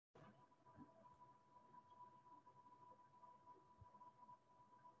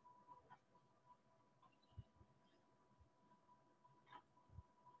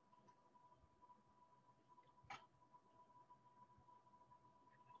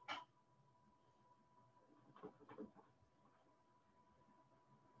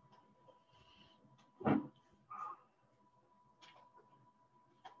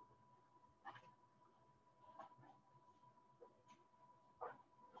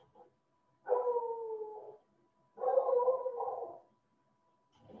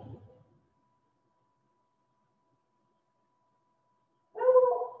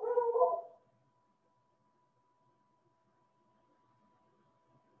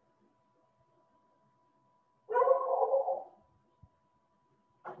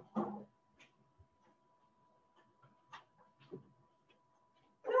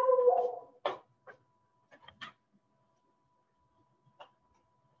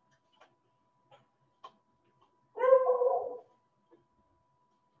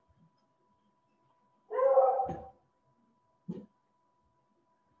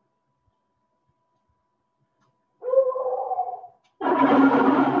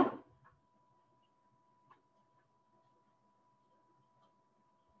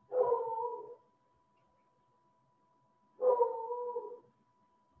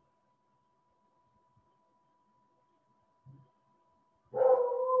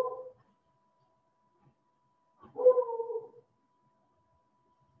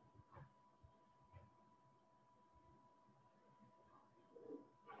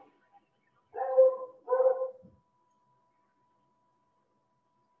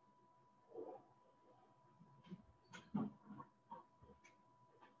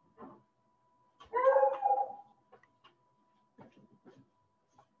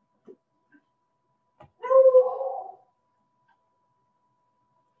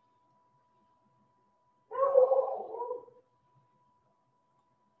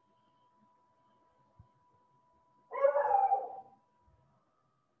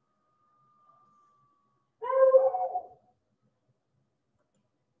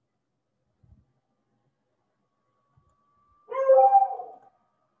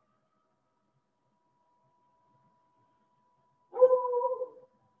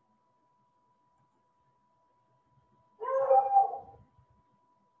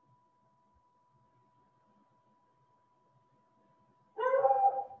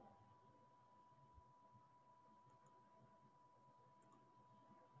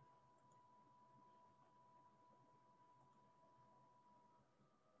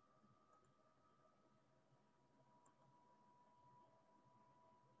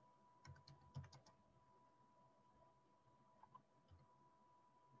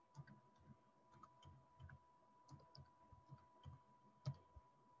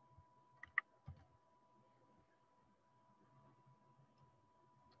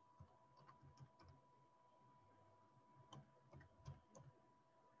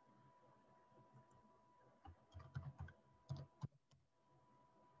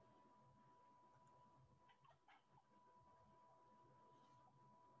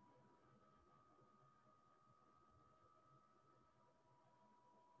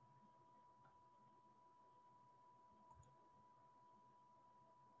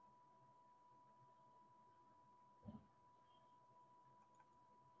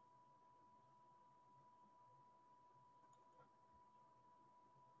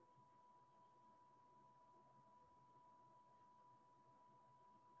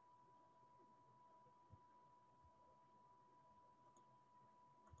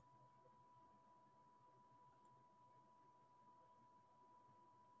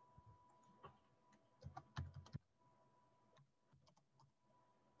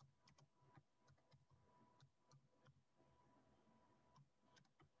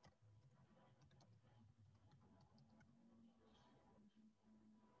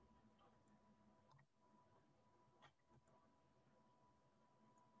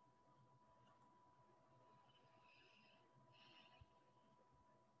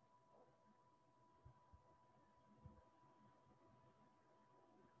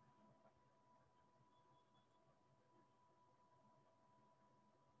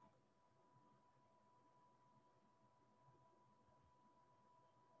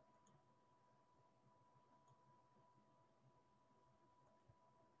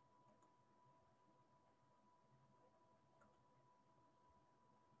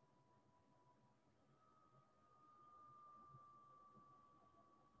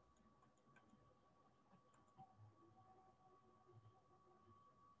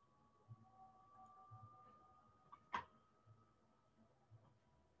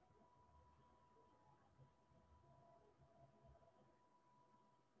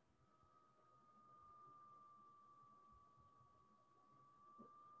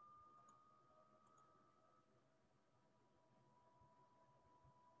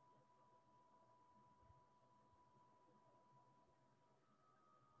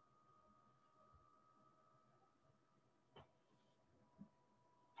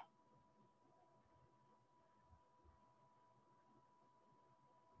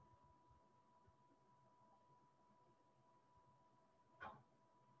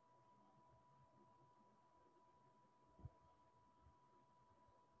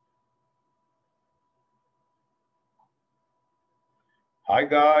Hi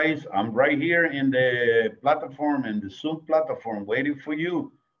guys, I'm right here in the platform, in the Zoom platform, waiting for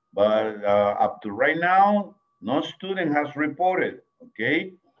you. But up to right now, no student has reported,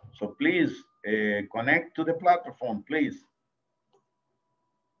 okay? So please connect to the platform, please.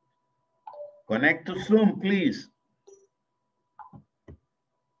 Connect to Zoom, please.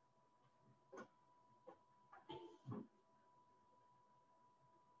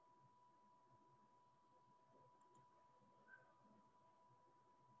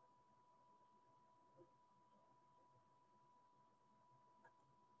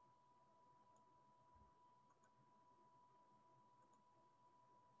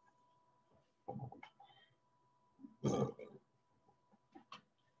 Good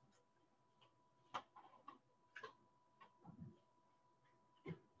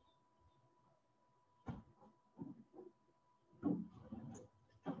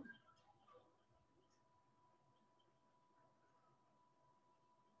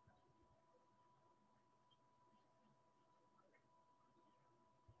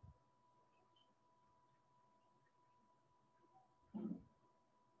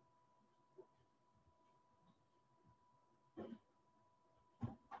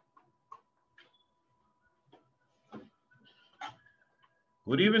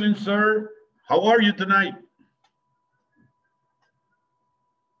evening, sir. How are you tonight?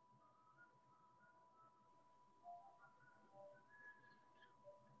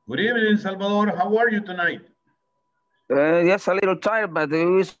 Good evening, Salvador. How are you tonight? Yes, a little tired, but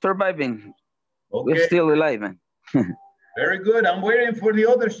we're surviving. Okay. We're still alive, man. Very good. I'm waiting for the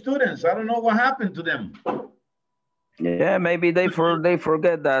other students. I don't know what happened to them. Yeah, maybe they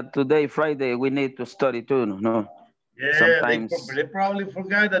forget that today, Friday, we need to study too, no? Yeah, sometimes they probably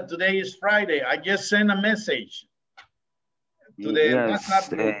forgot that today is Friday. I just sent a message to the WhatsApp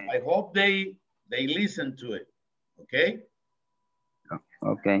group. I hope they listen to it. Okay?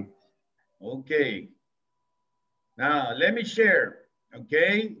 Okay. Okay. Now, let me share,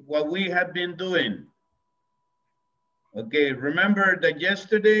 okay, what we have been doing. Okay, remember that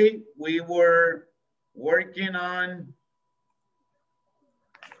yesterday we were working on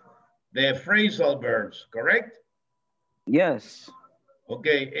the phrasal verbs, correct? Yes.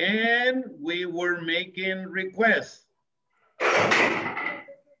 Okay, and we were making requests.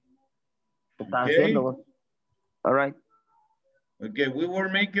 Okay. All right. Okay, we were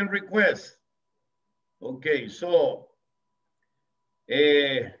making requests. Okay, so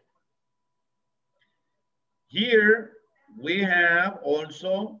here we have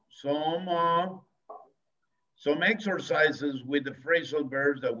also some exercises with the phrasal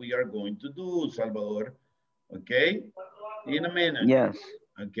verbs that we are going to do, Salvador. Okay, in a minute. Yes.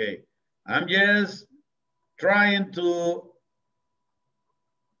 Okay, I'm just trying to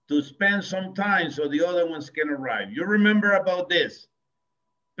spend some time so the other ones can arrive. You remember about this?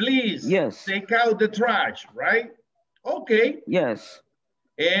 Please take out the trash, right? Okay. Yes.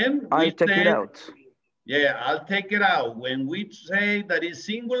 And I take it out. Yeah, I'll take it out. When we say that it's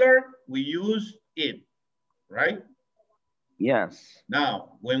singular, we use it, right? Yes.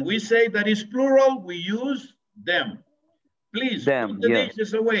 Now, when we say that it's plural, we use them. Please put the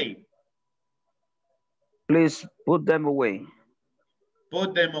dishes away. Please put them away.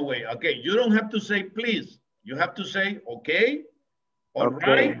 Put them away. Okay, you don't have to say please. You have to say okay, all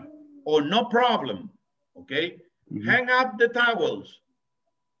right, or no problem. Okay, hang up the towels.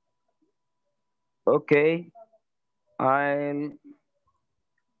 Okay, let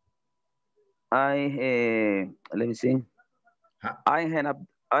me see. I hang up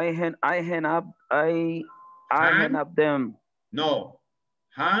them. No,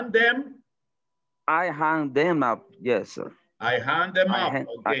 hang them. I hang them up. Yes, sir. I hang them up.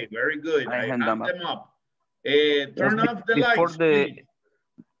 Okay, very good. I hang them up. Turn off the lights, please.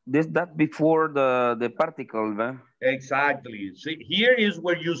 That before the particle, right? Exactly. See, here is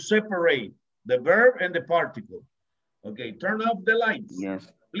where you separate the verb and the particle. Okay, turn off the lights. Yes.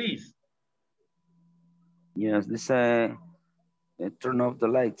 Please. Yes, this turn off the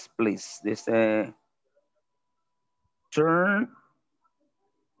lights, please. This turn.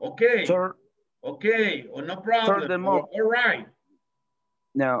 Okay. Okay, oh, no problem. Turn them off. All right.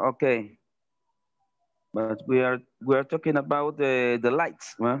 No, okay. But we are talking about the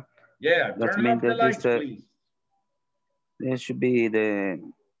lights, huh? Yeah, turn off the lights, please. There should be the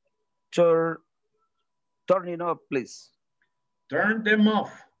turning off, please. Turn them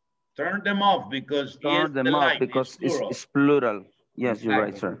off. Turn them off because turn them off because it's plural. Yes, exactly. You're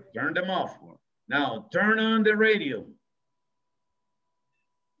right, sir. Turn them off. Now turn on the radio.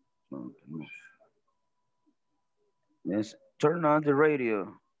 Yes, turn on the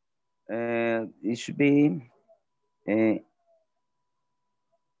radio. It should be turn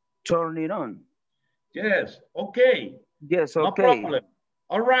it on. Yes, okay. Yes, okay. No problem.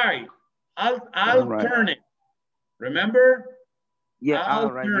 All right. I'll turn it. Remember? Yeah, I'll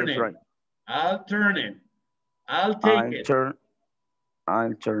turn it. Right. I'll turn it. I'll take it.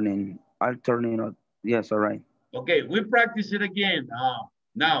 I'll turn it on. Yes, all right. Okay, we practice it again.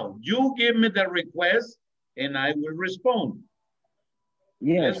 Now, you give me the request and I will respond.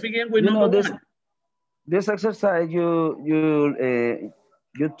 Yes. Let's begin with number one. This exercise, you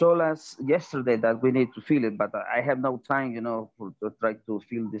told us yesterday that we need to fill it, but I have no time, to try to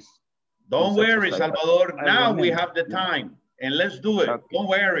fill this. Don't worry, Salvador. Now we have the time and let's do it. Okay. Don't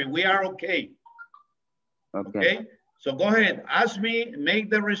worry, we are okay. Okay. So go ahead, ask me, make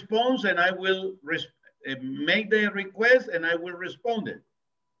the response, and I will make the request, and I will respond it.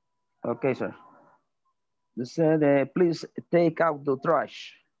 Okay, sir. They said, please take out the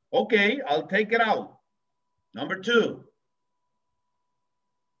trash. Okay, I'll take it out. Number 2.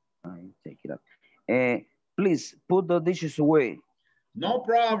 I take it out. Please put the dishes away. No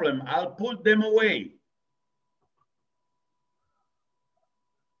problem, I'll put them away.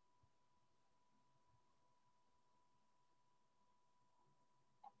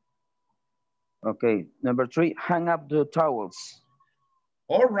 Okay, number 3, hang up the towels.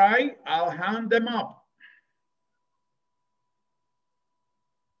 All right, I'll hang them up.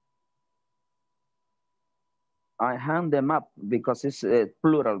 I hang them up because it's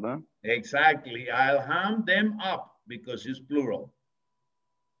plural, no? Exactly, I'll hang them up because it's plural.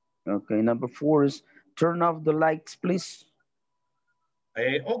 Okay, number 4 is turn off the lights, please.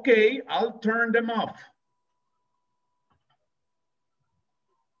 Okay, I'll turn them off.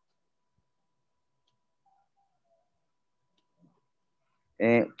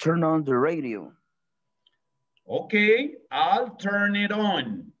 Turn on the radio. Okay, I'll turn it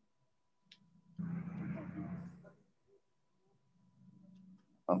on.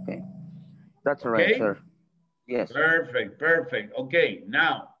 Okay, that's Okay? right, sir. Yes. Perfect, perfect. Okay,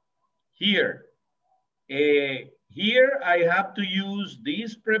 now here. Here I have to use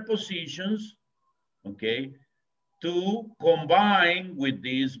these prepositions, okay, to combine with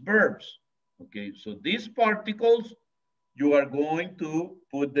these verbs. Okay, so these particles, you are going to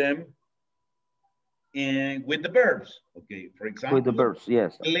put them in with the verbs. Okay, for example, With the verbs,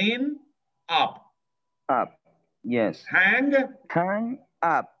 yes. Clean up. Up, yes. Hang. Hang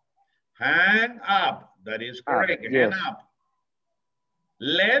up. Hang up. That is correct. Up, yes. Hang up.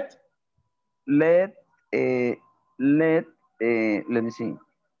 Let. Let me see.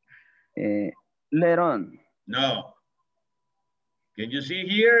 Let on. No. Can you see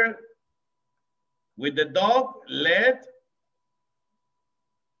here with the dog? Let.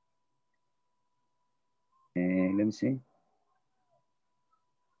 Let me see.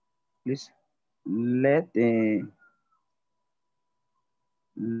 Please. Let it.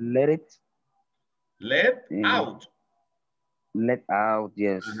 Let out. Let out,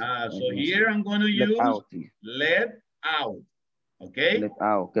 yes. So here I'm going to use out. let out. Okay. Let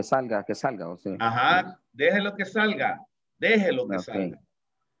out. Que salga, o sea. Ajá. Déjelo que salga. Déjelo que salga.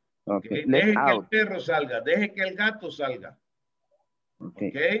 Okay. Deje Let out. que el perro salga. Deje que el gato salga.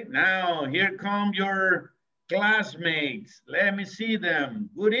 Okay. Now here come your classmates. Let me see them.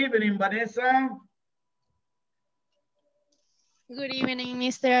 Good evening, Vanessa. Good evening,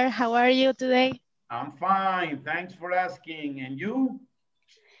 mister. How are you today? I'm fine. Thanks for asking. And you?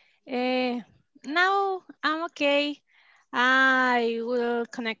 Now I'm okay. I will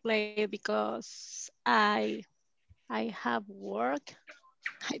connect later because I have work.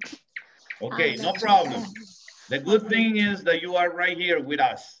 Okay, no problem. The good thing is that you are right here with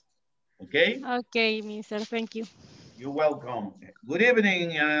us. Okay? Okay, mister. Thank you. You're welcome. Good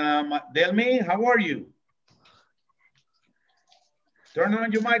evening, Delmi. How are you? Turn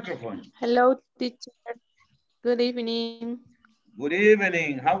on your microphone. Hello, teacher. Good evening. Good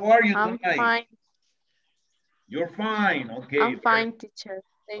evening. How are you tonight? I'm fine. You're fine. Okay. I'm fine, teacher.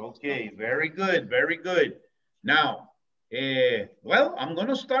 Thank you. Very good. Very good. Now, well, I'm going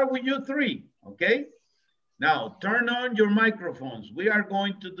to start with you 3. Okay. Now, turn on your microphones. We are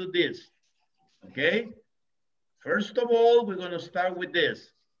going to do this. Okay. First of all, we're going to start with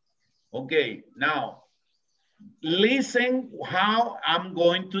this. Okay. Now, listen how I'm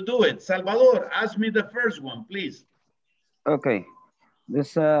going to do it. Salvador, ask me the first one, please. Okay.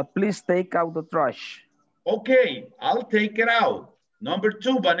 This, please take out the trash. Okay, I'll take it out. Number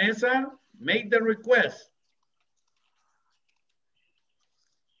 2, Vanessa, make the request.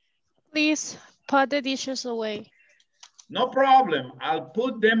 Please put the dishes away. No problem. I'll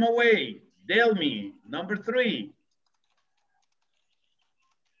put them away. Tell me. Number 3.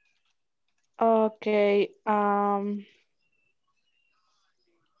 Okay. I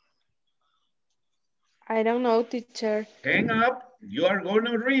don't know, teacher. Hang up. You are going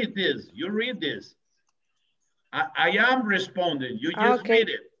to read this. You read this. I am responding. You just read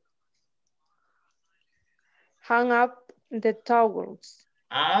it. Hang up the towels.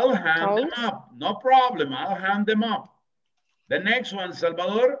 I'll hang them up. No problem. I'll hang them up. The next one,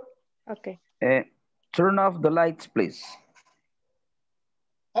 Salvador. Okay. Turn off the lights, please.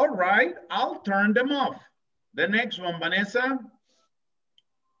 All right. I'll turn them off. The next one, Vanessa.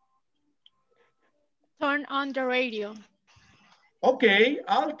 Turn on the radio. Okay,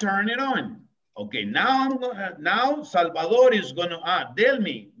 I'll turn it on. Okay, now Salvador is gonna,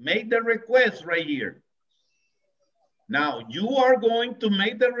 Delmi, make the request right here. Now, you are going to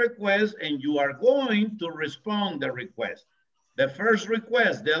make the request and you are going to respond the request. The first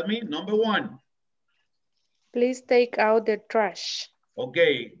request, tell me, number one. Please take out the trash.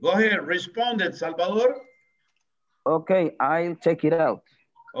 Okay, go ahead, respond it, Salvador. Okay, I'll check it out.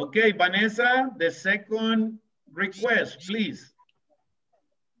 Okay, Vanessa, the second request, please.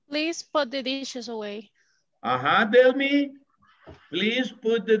 Please put the dishes away. Tell me, please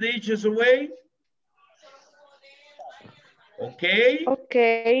put the dishes away. Okay.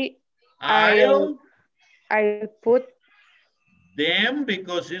 Okay, I'll put them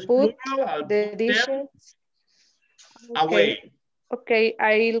because it's plural. I'll the put dishes them away. Okay,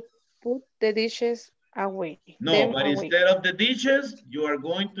 I'll put the dishes away. No, but instead of the dishes, you are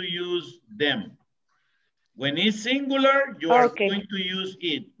going to use them. When it's singular, you are going to use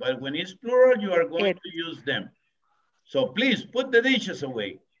it. But when it's plural, you are going to use them. So please put the dishes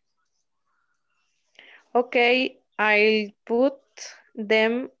away. Okay, I'll put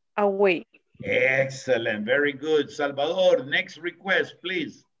them away. Excellent, very good. Salvador, next request,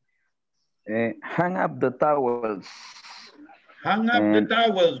 please. Hang up the towels. Hang up the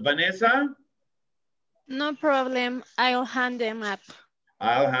towels, Vanessa. No problem, I'll hang them up.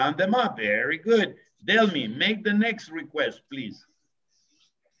 I'll hang them up, very good. Delmi, make the next request, please.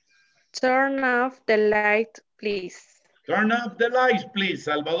 Turn off the light, please. Turn off the lights, please,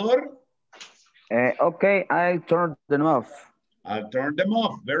 Salvador. Okay, I'll turn them off. I'll turn them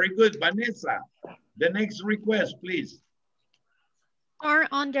off. Very good. Vanessa, the next request, please. Turn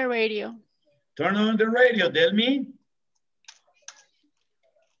on the radio. Turn on the radio, Delmi.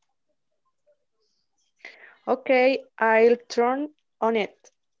 Okay, I'll turn on it.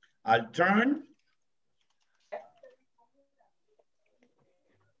 I'll turn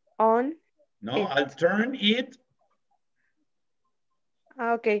on. No, I'll turn it.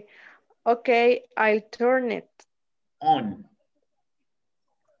 Okay. Okay, I'll turn it on.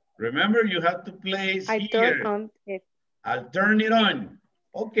 Remember, you have to place here. Turn on it. I'll turn it on.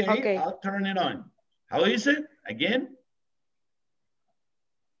 Okay, Okay. I'll turn it on. How is it? Again?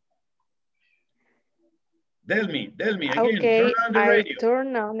 Tell me again. Okay, turn on the radio. I'll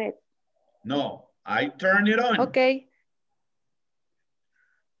turn on it. No, I turn it on. Okay.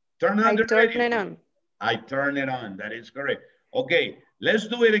 Turn on the radio. Turn it on. I turn it on. That is correct. Okay, let's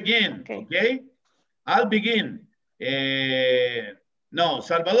do it again. Okay? I'll begin. No,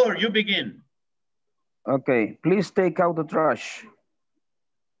 Salvador, you begin. Okay, please take out the trash.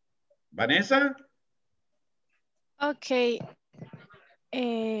 Vanessa? Okay,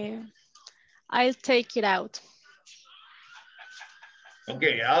 I'll take it out.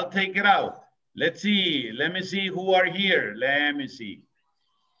 Okay, I'll take it out. Let's see. Let me see who are here. Let me see.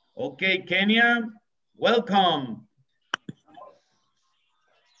 Okay, Kenya, welcome.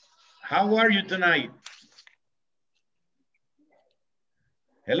 How are you tonight?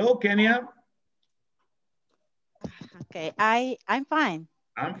 Hello, Kenya. Okay, I'm fine.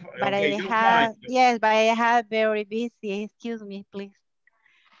 But okay, but I have very busy. Excuse me, please.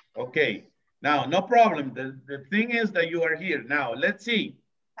 Okay, now no problem. The thing is that you are here. Now let's see.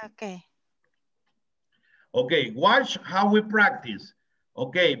 Okay. Okay, watch how we practice.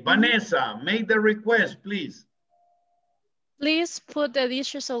 Okay, Vanessa, make the request, please. Please put the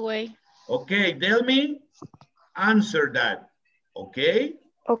dishes away. Okay, tell me, answer that. Okay?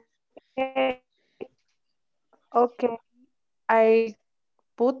 Okay. Okay. I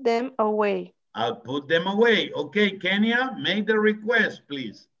put them away. I'll put them away. Okay, Kenya, make the request,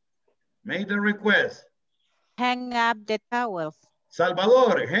 please. Make the request. Hang up the towels.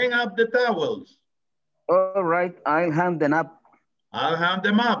 Salvador, hang up the towels. All right, I'll hang them up. I'll hang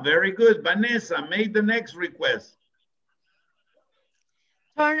them up. Very good. Vanessa, make the next request.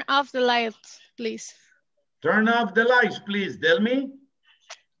 Turn off the lights, please. Turn off the lights, please. Tell me.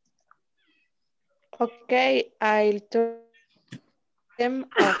 Okay, I'll turn them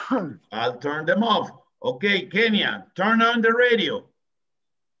off. I'll turn them off. Okay, Kenya, turn on the radio.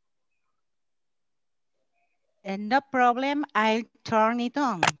 And no problem, I'll turn it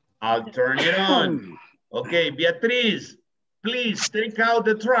on. I'll turn it on. Okay, Beatriz, please take out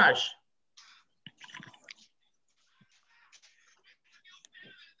the trash.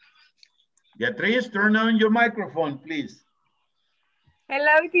 Beatriz, turn on your microphone, please.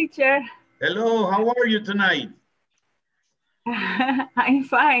 Hello, teacher. Hello, how are you tonight? I'm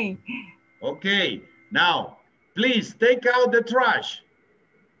fine. Okay, now, please take out the trash.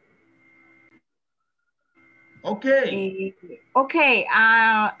 Okay. Okay,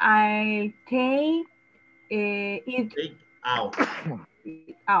 I'll take it Take out.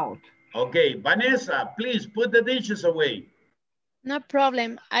 out. Okay, Vanessa, please put the dishes away. No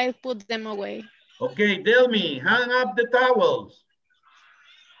problem, I'll put them away. Okay, Delmi, hang up the towels.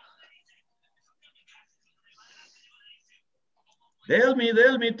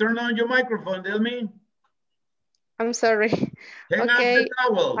 Delmi, turn on your microphone, Delmi. I'm sorry. Hang up the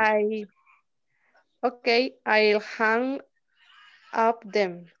towels. I'll hang up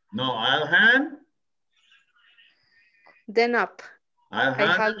them. No, I'll hang Then up. I'll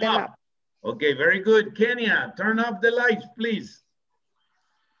hang them up. Okay, very good. Kenya, turn off the lights, please.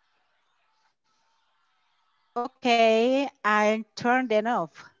 Okay, I'll turn them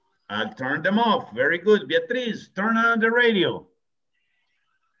off. I'll turn them off. Very good. Beatriz, turn on the radio.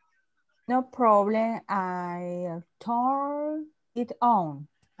 No problem. I'll turn it on.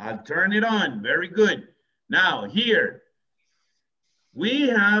 I'll turn it on. Very good. Now here, we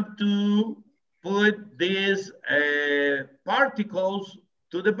have to put these particles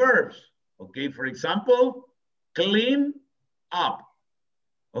to the verbs. Okay, for example, clean up.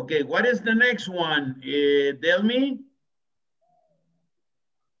 Okay, what is the next one, Delmi?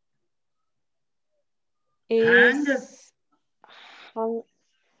 Hang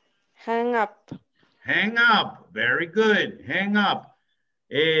up. Hang up. Very good. Hang up.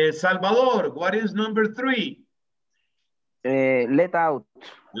 Salvador, what is number 3? Let out.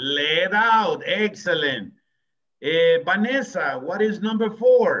 Let out. Excellent. Vanessa, what is number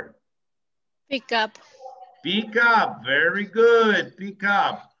 4? Pick up. Pick up. Very good. Pick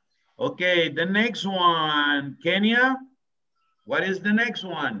up. Okay, the next one. Kenya, what is the next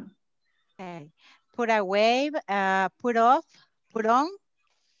one? Okay. Put away, put off, put on.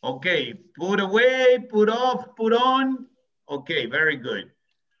 Okay, put away, put off, put on. Okay, very good.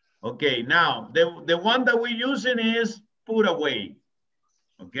 Okay, now the one that we're using is put away.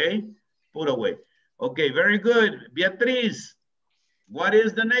 Okay, put away. Okay, very good. Beatriz, what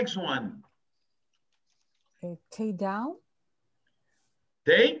is the next one? Take down.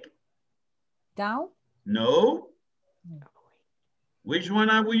 Take? Down. No. Which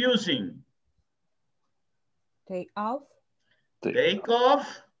one are we using? Take off. Take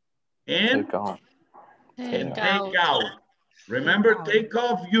off and Take out. take out. Remember, take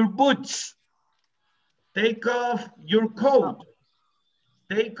off your boots. Take off your coat.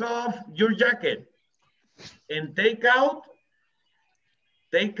 Take off your jacket. And take out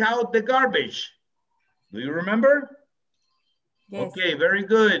the garbage. Do you remember? Yes. Okay, very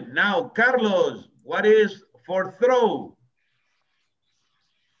good. Now, Carlos, what is for throw?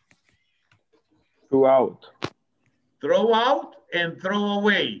 Throw out. Throw out and throw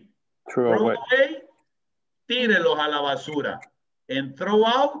away. Throw away. Tírelos a la basura. And throw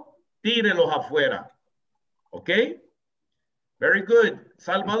out, tírelos afuera. Okay? Very good.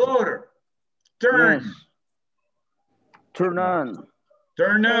 Salvador, turn. Yes. Turn on.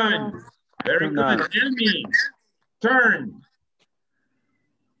 Turn on. Very Turn good. on. Tell me. Turn.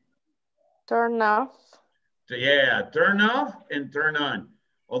 Turn off. Yeah, turn off and turn on.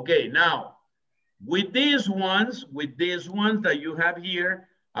 Okay, now, with these ones that you have here,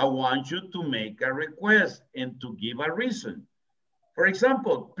 I want you to make a request and to give a reason. For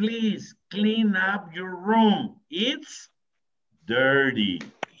example, please clean up your room. It's dirty.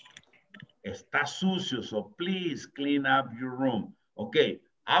 Está sucio, so please clean up your room. Okay,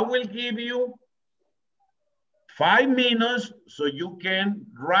 I will give you 5 minutes so you can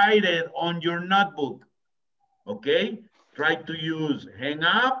write it on your notebook. Okay, try to use hang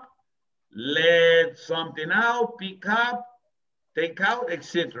up, let something out, pick up, take out,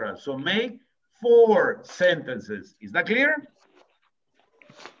 etc. So make 4 sentences. Is that clear?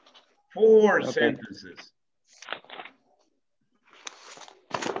 4 sentences.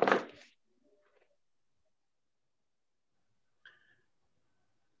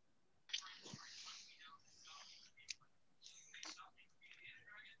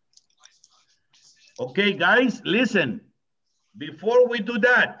 Okay, guys, listen. Before we do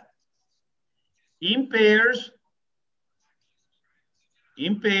that, in pairs,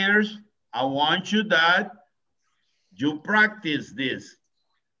 I want you that you practice this.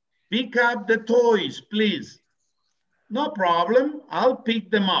 Pick up the toys, please. No problem, I'll pick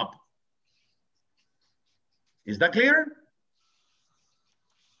them up. Is that clear?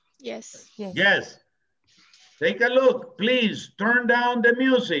 Yes. Yes. Take a look, please turn down the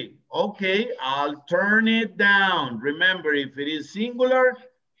music. Okay, I'll turn it down. Remember, if it is singular,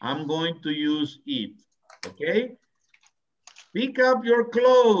 I'm going to use it, okay? Pick up your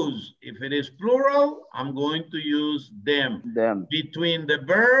clothes. If it is plural, I'm going to use them. Between the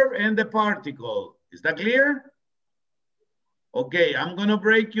verb and the particle. Is that clear? Okay, I'm gonna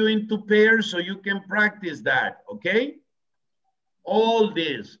break you into pairs so you can practice that, okay? All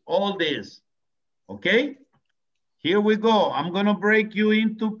this, okay? Here we go. I'm gonna break you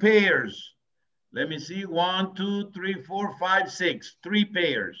into pairs. Let me see, 1, 2, 3, 4, 5, 6, 3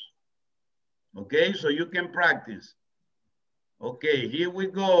 pairs. Okay, so you can practice. Okay, here we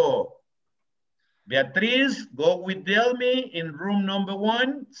go. Beatriz, go with Delmi in room number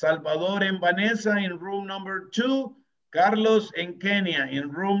 1. Salvador and Vanessa in room number 2. Carlos and Kenya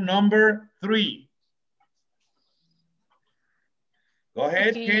in room number 3. Go ahead,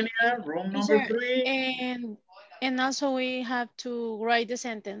 Okay. Kenya, room number Mister, 3. and also we have to write the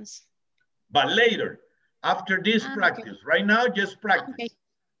sentence. But later, after this practice. Okay. Right now, just practice. Okay.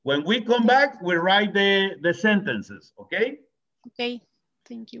 When we come back, we write the sentences, okay? Okay,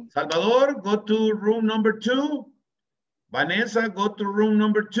 thank you. Salvador, go to room number 2. Vanessa, go to room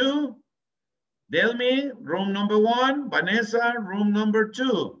number 2. Delmi, room number 1. Vanessa, room number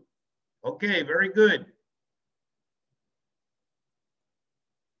 2. Okay, very good.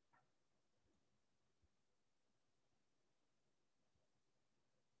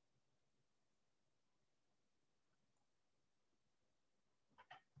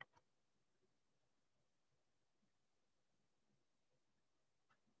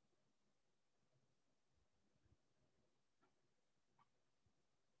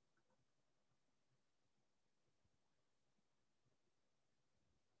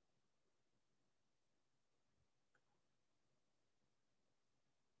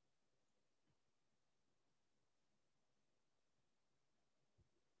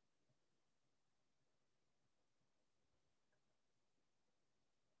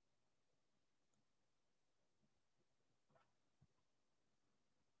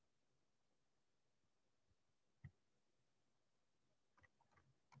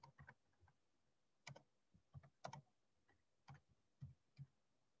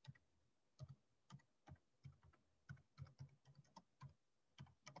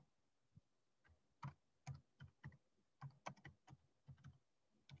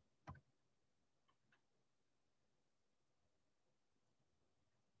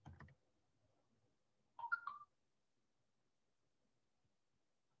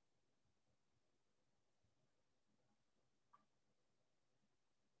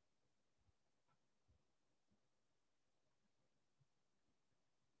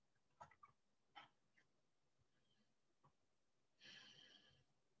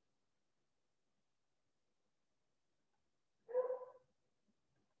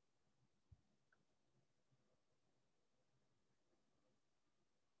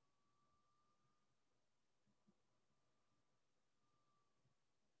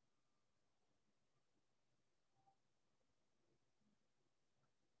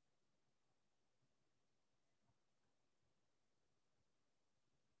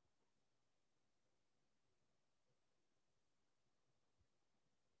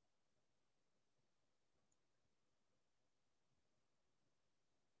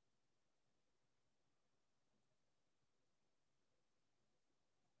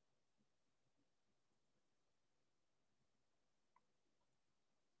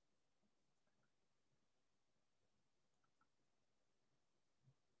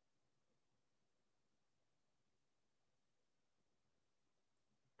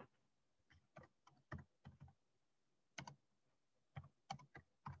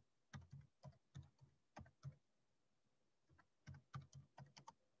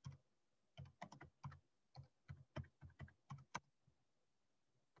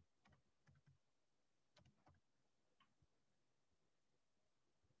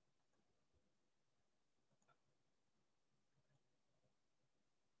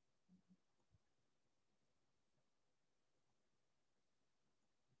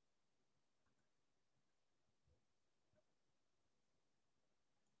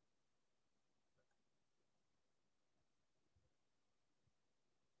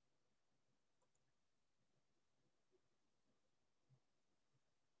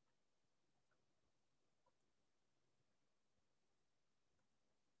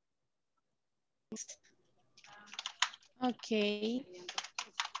 Okay.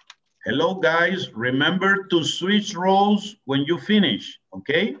 Hello, guys. Remember to switch roles when you finish,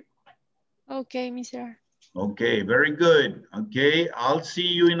 okay? Okay, Mister. Okay, very good. Okay, I'll see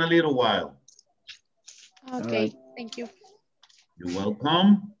you in a little while. Okay, right. thank you. You're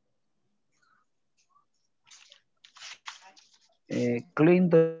welcome. Clean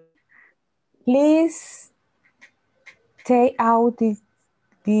the. Please take out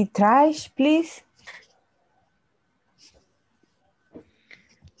the trash, please.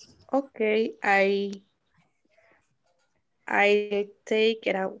 Okay, I take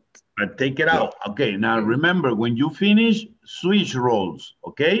it out. Take it out. Okay, now remember, when you finish, switch roles,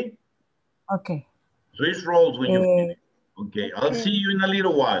 okay? Okay. Switch roles when you finish. Okay, I'll see you in a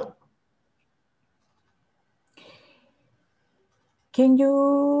little while. Can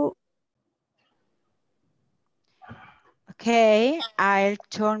you? Okay, I'll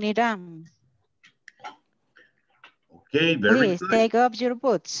turn it on. Okay, very Please good. take off your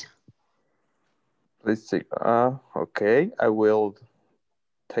boots. Please see. Okay, I will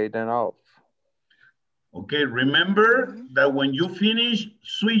take them off. Okay, remember that when you finish,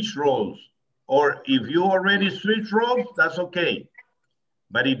 switch roles. Or if you already switch roles, that's okay.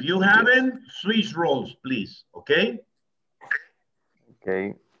 But if you haven't, switch roles, please, okay?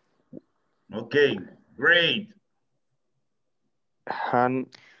 Okay. Okay, great. Hand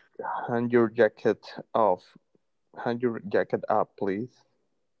your jacket off. Hand your jacket up, please.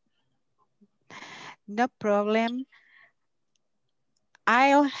 No problem.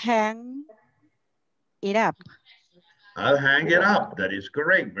 I'll hang it up. I'll hang it up. That is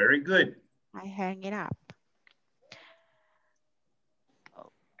correct. Very good. I hang it up.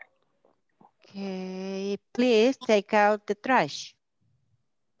 Okay, please take out the trash.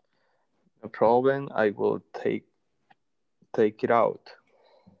 No problem. I will take it out.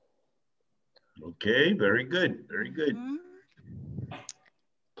 Okay, very good. Very good.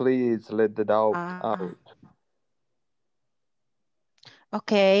 Please let the dog out.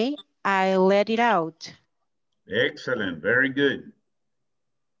 Okay, I let it out. Excellent. Very good.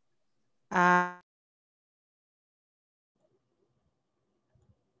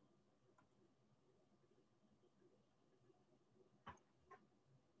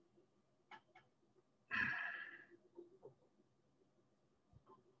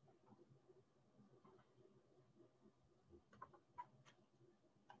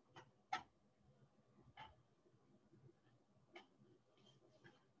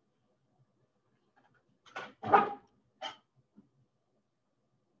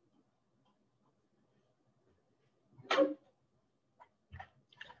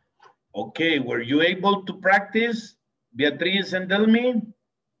 Okay, were you able to practice, Beatriz and Delmi?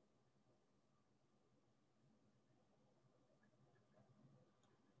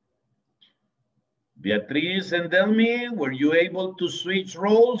 Beatriz and Delmi, were you able to switch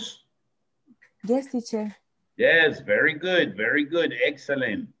roles? Yes, teacher. Yes, very good,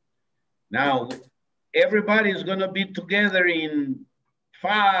 excellent. Now, everybody is gonna be together in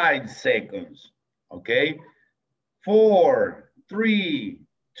 5 seconds, okay? 4, 3,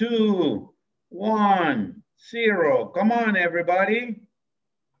 2, 1, 0. Come on, everybody.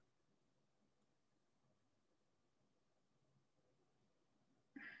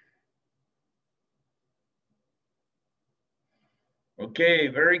 Okay,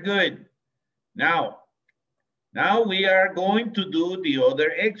 very good. Now we are going to do the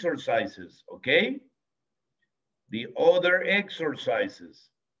other exercises, okay? The other exercises.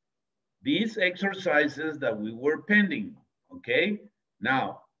 These exercises that we were pending, okay?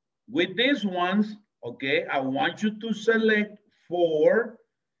 Now, with these ones, okay, I want you to select 4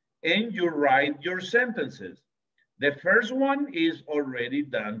 and you write your sentences. The first one is already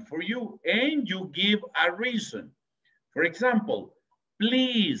done for you and you give a reason. For example,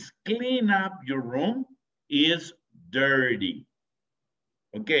 please clean up your room, is dirty.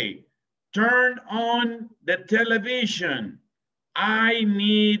 Okay, turn on the television. I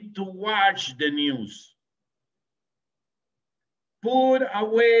need to watch the news. Put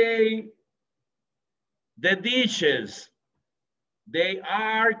away the dishes. They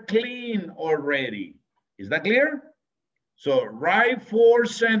are clean already. Is that clear? So write 4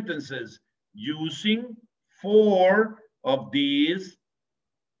 sentences using 4 of these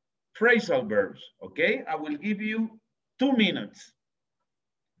phrasal verbs, okay? I will give you 2 minutes.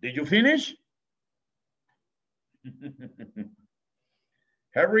 Did you finish?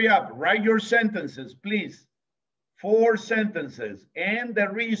 Hurry up, write your sentences, please. 4 sentences and the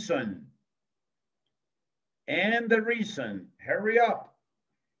reason. And the reason, hurry up.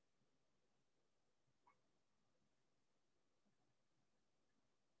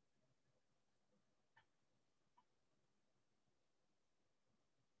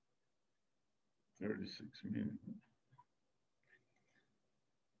 $36 million.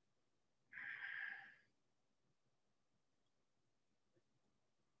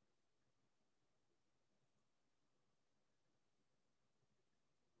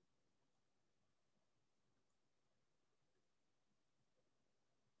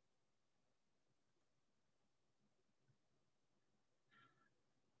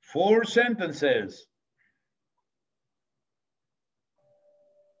 Four sentences.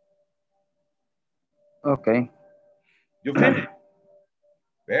 Okay. You finished?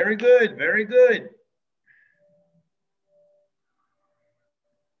 Very good, very good.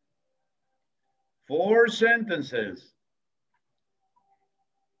 Four sentences.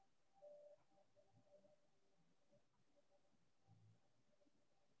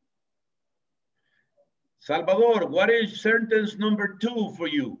 Salvador, what is sentence number 2 for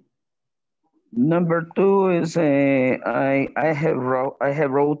you? Number 2 is I have wrote I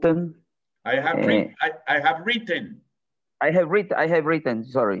have written. I have written.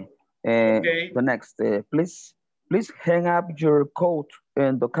 Sorry. Okay. The next, please hang up your coat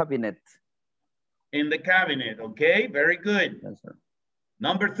in the cabinet. In the cabinet. Okay. Very good. Yes, sir.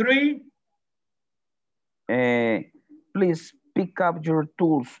 Number 3. Please pick up your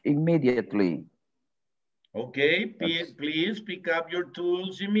tools immediately. Okay. Please pick up your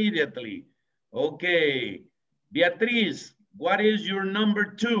tools immediately. Okay. Beatriz, what is your number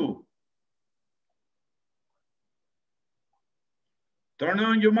 2? Turn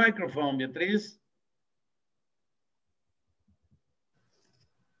on your microphone, Beatriz.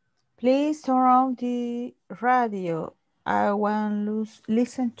 Please turn on the radio. I want to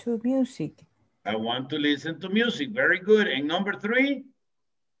listen to music. I want to listen to music. Very good. And number 3?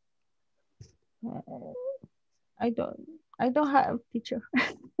 I don't have teacher.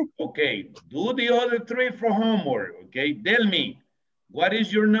 Okay, do the other 3 for homework. Okay, Delmi, what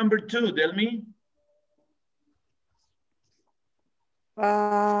is your number 2, Delmi?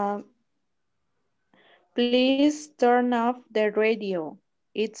 Please turn off the radio.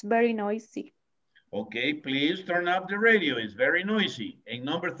 It's very noisy. Okay, please turn off the radio. It's very noisy. And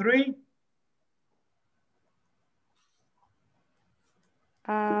number 3?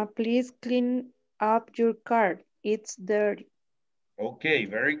 Please clean up your car. It's dirty. Okay,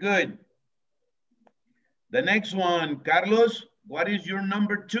 very good. The next one, Carlos, what is your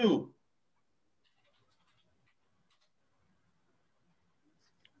number 2?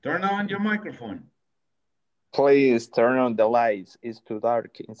 Turn on your microphone. Please turn on the lights. It's too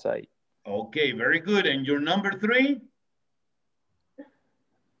dark inside. Okay, very good. And your number 3?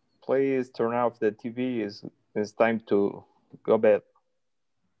 Please turn off the TV. It's time to go bed.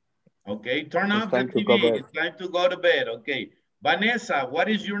 Okay, turn off the TV. It's time to go to bed. Okay. Vanessa, what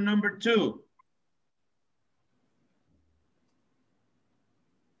is your number 2?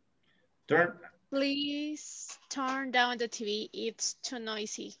 Please turn down the TV. It's too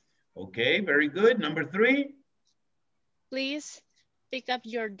noisy. Okay, very good. Number 3? Please pick up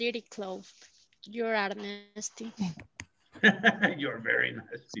your dirty clothes. You are nasty. You're very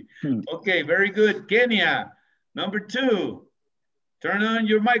nasty. Okay, very good. Kenya, number 2. Turn on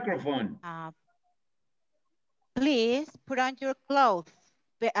your microphone. Please put on your clothes.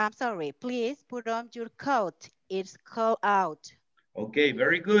 I'm sorry. Please put on your coat. It's cold out. Okay,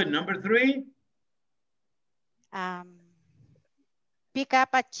 very good. Number 3. Pick up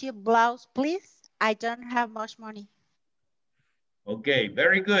a cheap blouse, please. I don't have much money. Okay,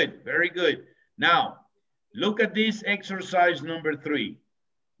 very good. Very good. Now, look at this exercise number 3.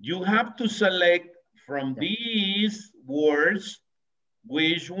 You have to select from these words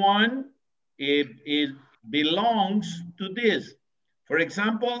which one it belongs to this. For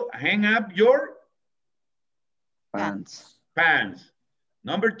example, hang up your Pants.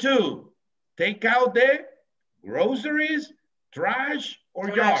 Number 2, take out the groceries, trash, or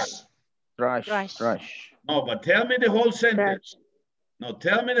yard. Trash. No, but tell me the whole sentence. No,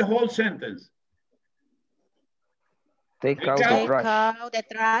 tell me the whole sentence. Take out the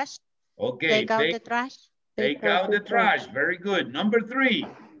trash. Okay. Take out the trash. Take out the trash. Very good. Number 3.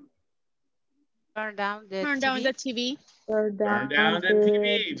 Turn down the TV. Turn down the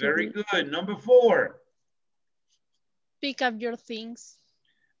TV. Very good. Number 4. Pick up your things.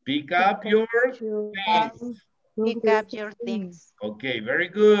 Pick up your things. Pick up your things. Okay, very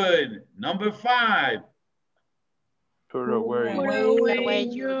good. Number 5. Put away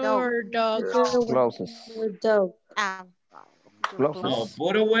your dog. Clothes. No,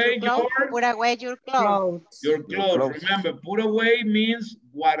 put away your clothes. Your clothes. Remember, put away means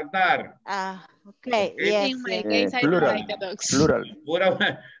guardar. Okay. Yes. In my case, I don't like the dogs. Plural. Put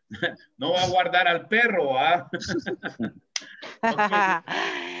away. No va a guardar al perro, ¿ah?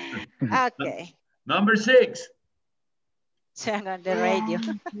 Okay. Number 6. Turn on the radio.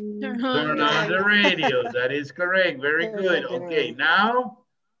 Turn on the radio. That is correct. Very good. Okay, now.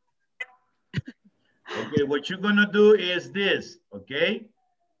 Okay, what you're gonna do is this, okay?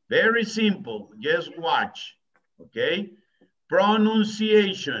 Very simple, just watch, okay?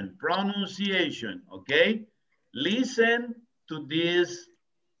 Pronunciation, okay? Listen to this.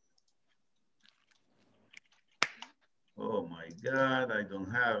 Oh my God, I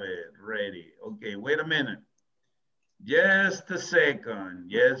don't have it ready. Okay, wait a minute. Just a second,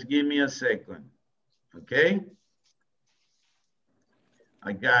 just give me a second, okay?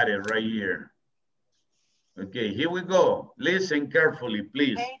 I got it right here. Okay, here we go. Listen carefully,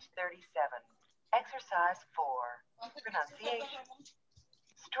 please. Page 37, exercise 4, pronunciation.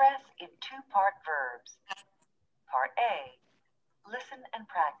 Stress in two-part verbs.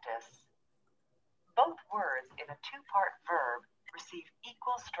 practice. Both words in a two-part verb receive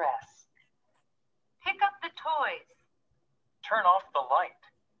equal stress. Pick up the toys. Turn off the light.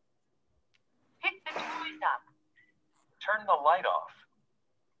 Pick the toys up. Turn the light off.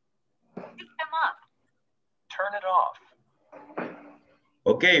 Pick them up. Turn it off.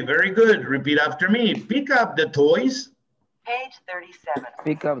 Okay, very good. Repeat after me. Pick up the toys. Page 37.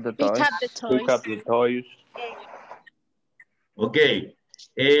 Pick up the Pick toys. up the Pick up toys. the toys. Okay.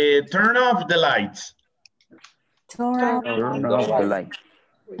 Turn off the lights. Turn off Turn off the light.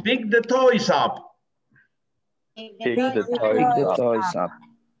 Pick the toys up. Pick the Pick the toys up. toys up.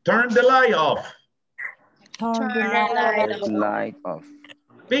 Turn the light off. turn Turn the the light light off. off. Light off.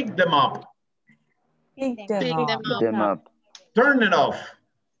 Pick them up. Pick them Pick up. them Pick up. them up. Turn it off.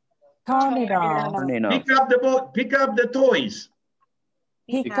 Turn it off. Turn it off. Pick up the toys.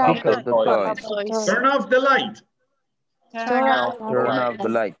 Pick up Pick up the toys. Toys. Turn off the light. Turn off the Turn light. off the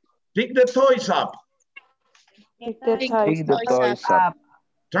light. Pick the toys up. Pick Pick the toys up.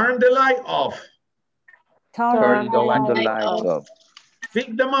 Turn the light off. Turn the Turn light the light lights off. off.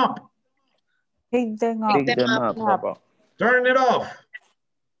 Pick them up. Pick them up. Pick them up. Turn it off.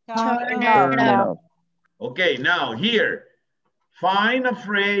 Turn Turn it it Turn it off. off. Okay, now here, find a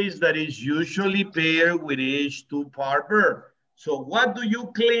phrase that is usually paired with each two-part verb. So what do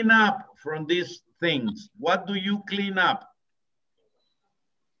you clean up from these things? What do you clean up?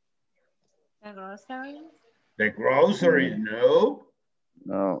 The groceries. The groceries, no.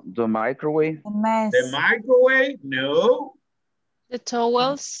 No, the microwave. The mess. The microwave, no. The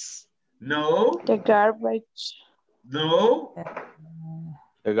towels. No, The garbage. no.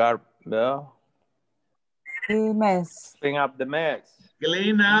 The no. The mess. Clean up the mess.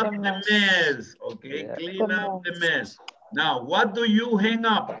 Clean up The the mess. mess, okay? Yeah. Clean The up the mess. mess. Now, what do you hang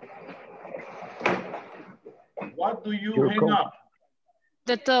up? What do you Your hang coat. up?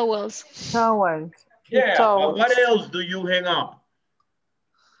 The towels. Towels. Yeah, but towels. what else do you hang up?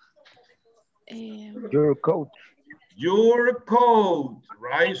 Your coat. Your coat,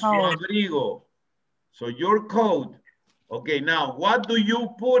 right? Su Coat. abrigo. So your coat. Okay, now what do you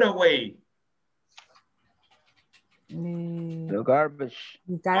put away? The garbage.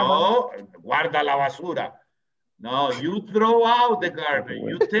 Garbage. No, guarda la basura. No, you throw out the garbage.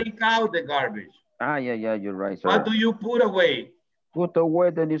 You take out the garbage. Ah, yeah, you're right, What sir. do you put away? Put away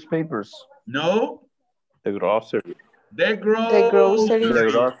the newspapers. No, The grocery. the The groceries. The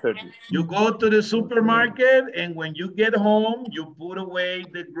groceries. grocery. You go to the supermarket and when you get home, you put away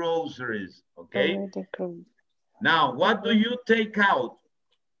the groceries, okay? Away the garbage. Now, what do you take out?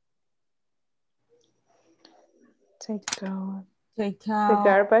 Take out. Take The out.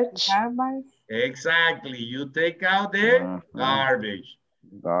 garbage. Garbage. Exactly, you take out the garbage.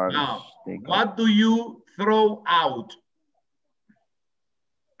 Garbage. Now, Take out. what do you throw out?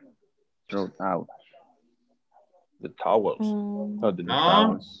 Throw out. The towels. Oh, the No,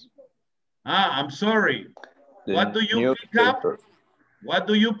 Towels. I'm sorry. The What do you pick up? newspaper. What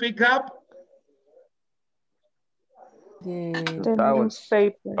do you pick up? The Towels.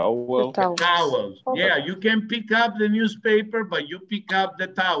 newspaper. Towel. The towels. Towels. Yeah, you can pick up the newspaper, but you pick up the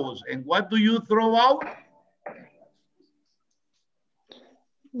towels. And what do you throw out?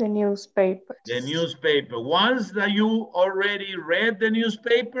 The newspaper. The newspaper. Once that you already read the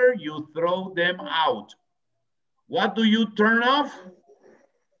newspaper, you throw them out. What do you turn off?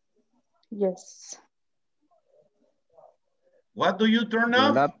 Yes. What do you turn The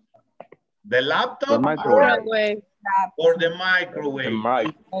off? lap. The laptop The microwave. or the The microwave?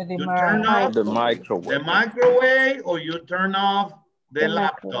 mic. You turn off The microwave. the microwave or you turn off the The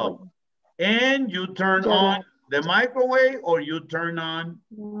laptop. microwave. And you turn The on the microwave or you turn on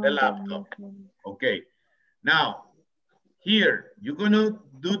the The laptop. microwave. Okay. Now, here, you're gonna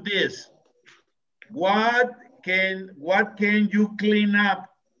do this. What can you clean up?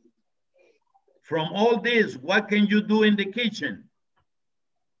 From all this, what can you do in the kitchen?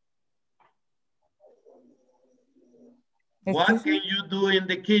 What can you do in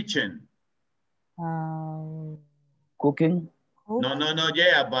the kitchen? Cooking. No,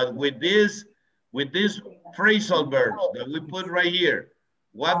 yeah, but with this phrasal verbs that we put right here,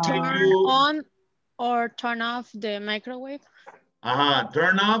 what can Turn you on or turn off the microwave.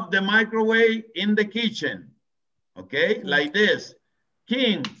 turn off the microwave in the kitchen? Okay, like this.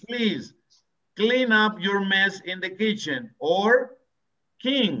 King, please clean up your mess in the kitchen. Or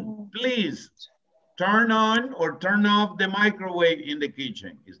King, please turn on or turn off the microwave in the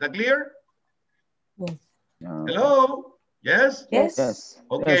kitchen. Is that clear? Yes. Hello? Yes? Yes. Yes.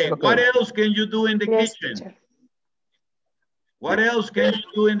 Okay, Yes, what else can you do in the Yes, kitchen? teacher. What else can you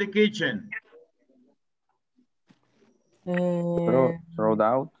do in the kitchen? Throw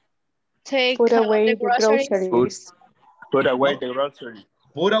out. Take Put out away the the groceries. groceries. Put away the groceries.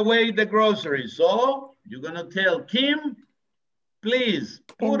 Put away the groceries. So you're gonna tell Kim, please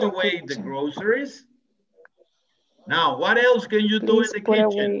In put the away the kitchen. groceries. Now, what else can you do in Please the put kitchen?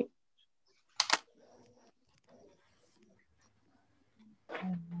 away.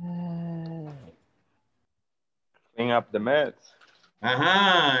 Clean up the mess.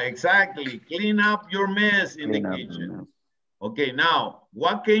 Exactly. Clean up your mess in the kitchen. Okay, now,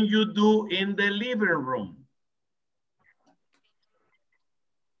 what can you do in the living room?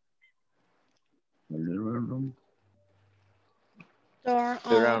 Turn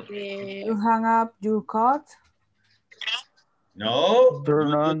on the... You hang up your coat. No, Turn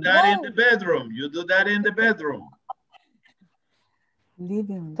you do on. that in the bedroom. You do that in the bedroom.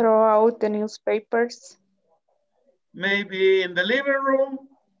 Living. Throw out the newspapers. Maybe in the living room.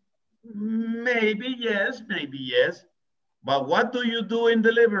 Maybe yes, maybe yes. But what do you do in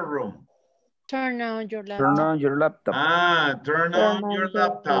the living room? Turn on your laptop. Turn on your laptop. Turn on your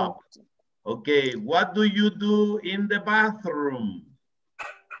laptop. Okay, what do you do in the bathroom?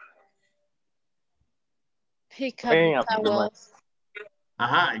 Pick up the towels.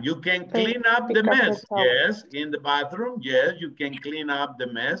 You can clean up the mess. Yes, in the bathroom. Yes, you can clean up the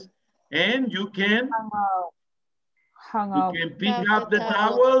mess. And you can pick up the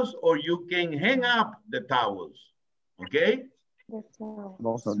towels or you can hang up the towels. Okay?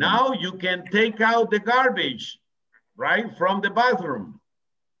 Now you can take out the garbage, right, from the bathroom.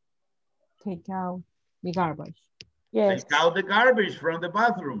 Take out the garbage. Yes. Take out the garbage from the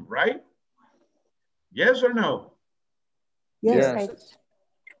bathroom, right? Yes or no? Yes.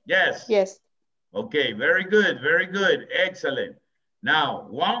 Yes. Yes. Okay, very good, very good. Excellent. Now,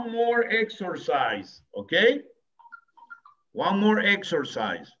 one more exercise, okay? One more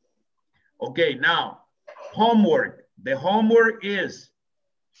exercise. Okay, now, homework. The homework is,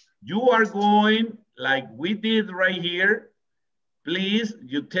 you are going, like we did right here, please,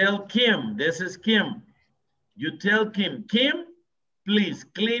 you tell Kim, this is Kim. You tell Kim, Kim, please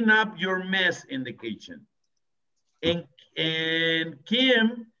clean up your mess in the kitchen. And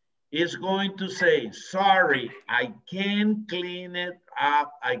Kim is going to say, sorry, I can't clean it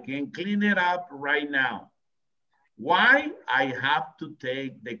up. I can clean it up right now. Why? I have to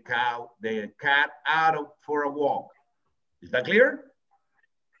take the cat out for a walk. Is that clear?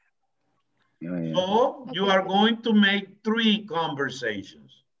 So you are going to make 3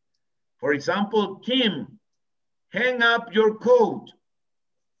 conversations. For example, Kim, hang up your coat.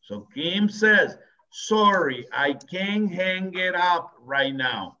 So Kim says, sorry, I can't hang it up right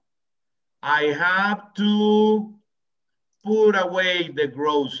now. I have to put away the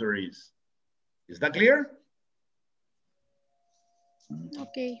groceries. Is that clear?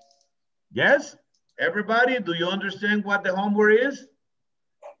 Okay. Yes? Everybody, do you understand what the homework is?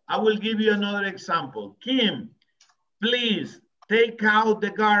 I will give you another example. Kim, please take out the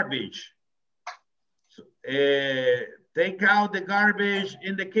garbage. Take out the garbage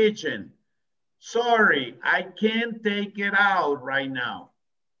in the kitchen. Sorry, I can't take it out right now.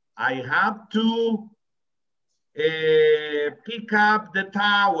 I have to pick up the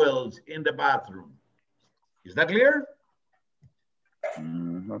towels in the bathroom. Is that clear?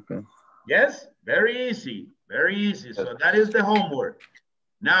 Okay. Yes, very easy, very easy. So that is the homework.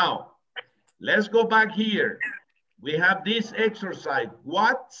 Now, let's go back here. We have this exercise.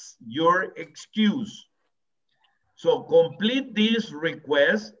 What's your excuse? So complete this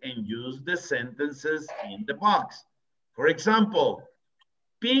request and use the sentences in the box. For example,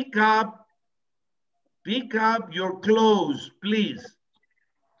 pick up your clothes, please.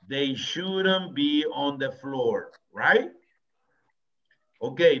 They shouldn't be on the floor, right?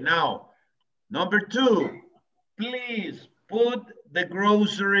 Okay, now, number 2, please put the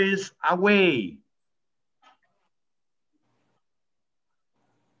groceries away.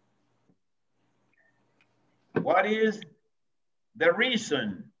 What is the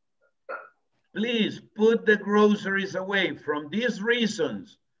reason? Please put the groceries away. From these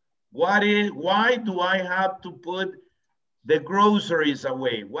reasons, why do I have to put the groceries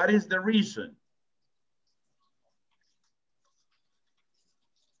away? What is the reason?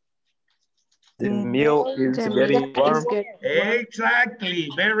 The milk is getting warm.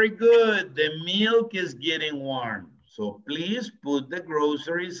 Exactly, very good. The milk is getting warm. So please put the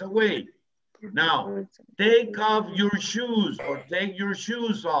groceries away. Now, take off your shoes or take your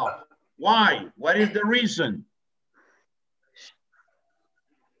shoes off. Why? What is the reason?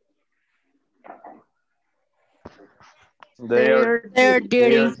 They are dirty.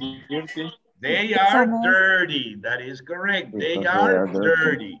 They are dirty. That is correct. They are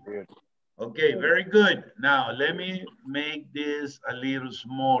dirty. Okay, very good. Now, let me make this a little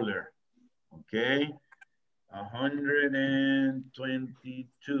smaller. Okay,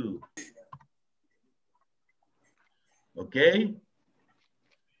 122. Okay.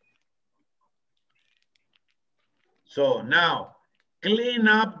 So now, clean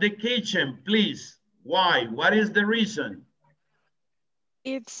up the kitchen, please. Why? What is the reason?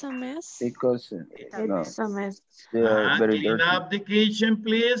 It's a mess. Because no, It's a mess. they are very Clean dirty. up the kitchen,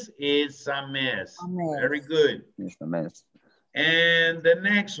 please. It's a mess. A mess. Very good. It's a mess. And the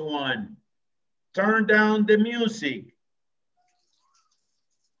next one, turn down the music.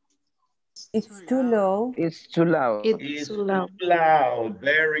 It's too low. It's too loud. It's too loud.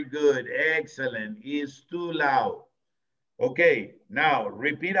 Very good. Excellent. It's too loud. Okay, now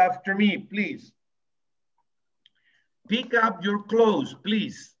repeat after me, please. Pick up your clothes,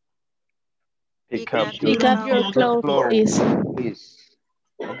 please. Pick up Pick up your clothes, please. Please.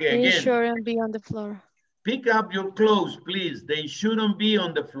 Okay, They again. shouldn't be on the floor. Pick up your clothes, please. They shouldn't be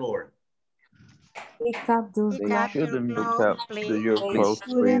on the floor. Pick up your Pick They up your shouldn't be. Pick clothes, up please. your They clothes,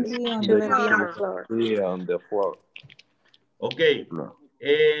 shouldn't please. be on They the Shouldn't be on the floor. floor. Be on the floor. Okay. floor.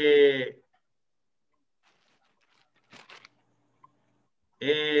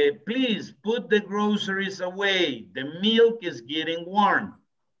 Please put the groceries away. The milk is getting warm.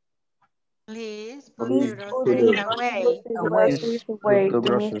 Please put Please the put groceries the away. groceries away. Put the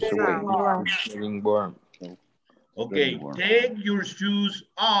groceries away. It's getting warm. Okay, warm. take your shoes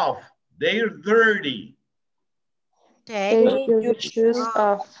off. They're dirty. Take Your shoes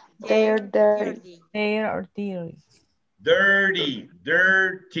off. They're dirty. They are dirty. Dirty,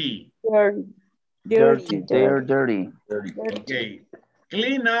 dirty. Dirty. They are dirty. Okay,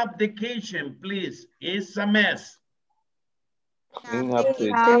 clean up the kitchen, please. It's a mess. Clean up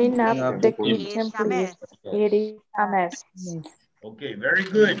the Clean up up the the kitchen. kitchen, It's a please. mess. It is a mess. Yes. Okay, very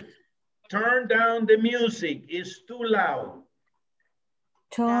good. Turn down the music. It's too loud.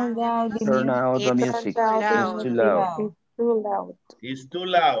 Turn down the Turn music. out the It's music. too It's loud. too loud. It's too loud. It's too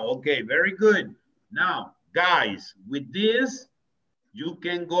loud. Okay, very good. Now, guys, with this, you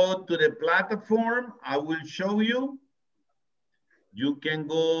can go to the platform. I will show you. You can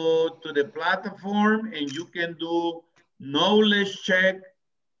go to the platform and you can do knowledge check.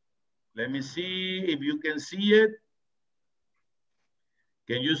 Let me see if you can see it.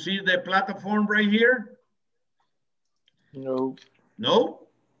 Can you see the platform right here? No. No?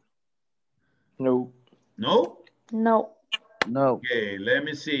 No. No? No. No. Okay, let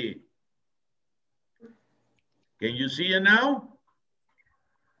me see. Can you see it now?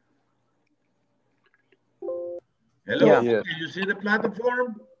 Hello, Yeah. Yes. can you see the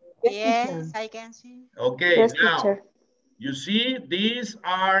platform? Yes, I can see. Okay, Yes, now, teacher. you see, this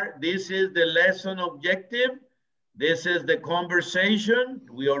is the lesson objective. This is the conversation.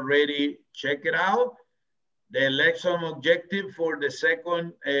 We already check it out. The lesson objective for the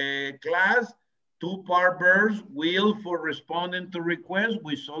second class, two-part verbs, will for responding to requests.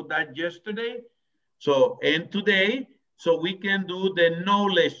 We saw that yesterday. So, and today, so we can do the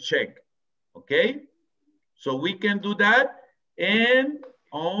knowledge check, okay? So we can do that. And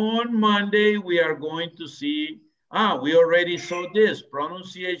on Monday, we are going to see, we already saw this,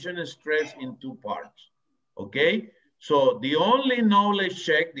 pronunciation and stress in two parts, okay? So the only knowledge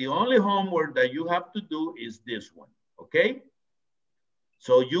check, the only homework that you have to do is this one, okay?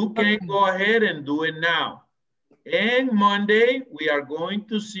 So you can go ahead and do it now. And Monday, we are going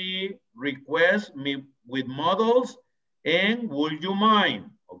to see requests with models and would you mind,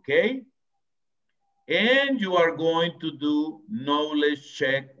 okay? And you are going to do knowledge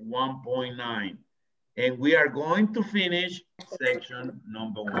check 1.9. And we are going to finish section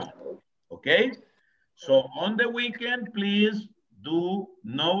number 1, okay? So on the weekend, please do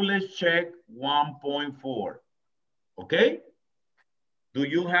knowledge check 1.4, okay? Do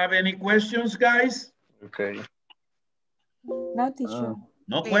you have any questions, guys? Okay. No, teacher.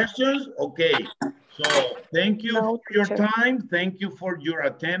 No questions? Okay. So thank you No, for your teacher. time. Thank you for your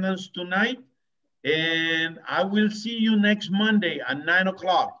attendance tonight. And I will see you next Monday at 9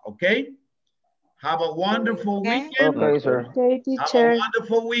 o'clock, okay? Have a wonderful Okay. weekend. Okay, sir. Okay, Have a teacher.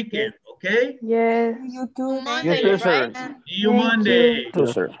 wonderful weekend, okay? Yes. You too. You too, sir. See you Thank Monday. You too,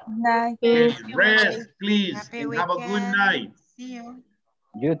 sir. Night. And you. rest, please, Happy and have a good weekend. night. See you.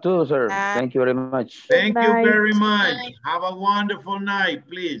 You too, sir. Bye. Thank you very much. Thank you night. very much. Have a wonderful night,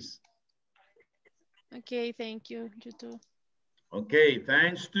 please. Okay, thank you. You too. Okay,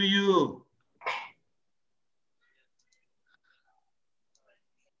 thanks to you.